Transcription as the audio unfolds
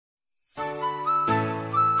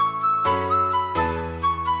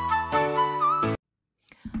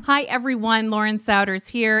Hi everyone, Lauren Souders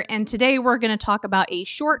here, and today we're going to talk about a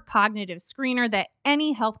short cognitive screener that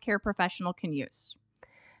any healthcare professional can use.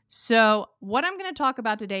 So what I'm going to talk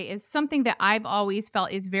about today is something that I've always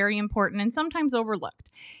felt is very important and sometimes overlooked.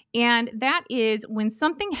 And that is when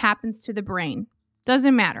something happens to the brain,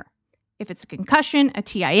 doesn't matter if it's a concussion, a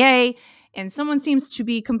TIA, and someone seems to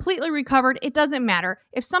be completely recovered, it doesn't matter.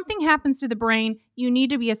 If something happens to the brain, you need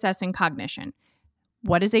to be assessing cognition.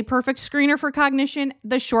 What is a perfect screener for cognition?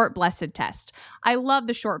 The short blessed test. I love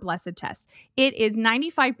the short blessed test. It is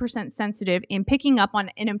 95% sensitive in picking up on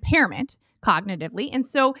an impairment cognitively. And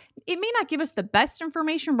so it may not give us the best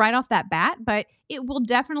information right off that bat, but it will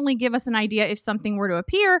definitely give us an idea if something were to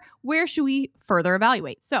appear, where should we further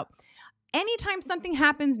evaluate? So anytime something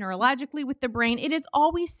happens neurologically with the brain, it is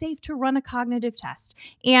always safe to run a cognitive test.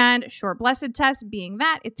 And short blessed test being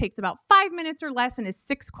that, it takes about 5 minutes or less and is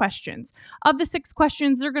 6 questions. Of the 6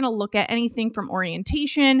 questions, they're going to look at anything from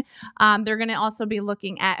orientation. They're going to also be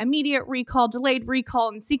looking at immediate recall, delayed recall,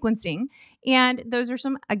 and sequencing. And those are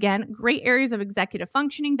some, again, great areas of executive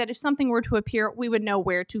functioning that if something were to appear, we would know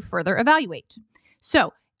where to further evaluate.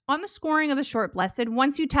 So on the scoring of the short blessed,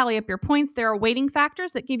 once you tally up your points, there are weighting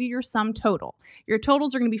factors that give you your sum total. Your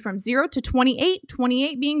totals are going to be from 0 to 28,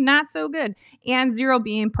 28 being not so good, and 0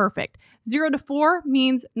 being perfect. 0 to 4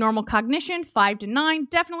 means normal cognition, 5 to 9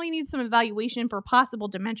 definitely needs some evaluation for possible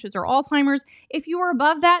dementias or Alzheimer's. If you are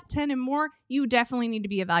above that, 10 and more, you definitely need to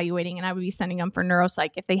be evaluating, and I would be sending them for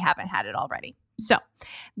neuropsych if they haven't had it already. So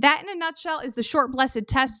that in a nutshell is the short blessed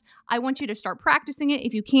test. I want you to start practicing it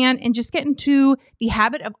if you can and just get into the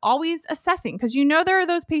habit of always assessing, because you know there are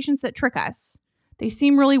those patients that trick us. They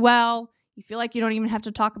seem really well. You feel like you don't even have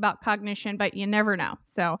to talk about cognition, but you never know.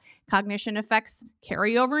 So cognition effects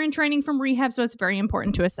carry over in training from rehab, so it's very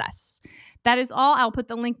important to assess. That is all. I'll put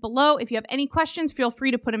the link below. If you have any questions, feel free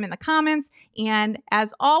to put them in the comments. And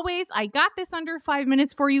as always, I got this under 5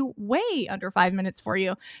 minutes for you, way under 5 minutes for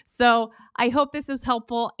you. So I hope this was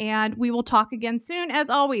helpful, and we will talk again soon. As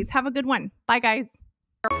always, have a good one. Bye, guys.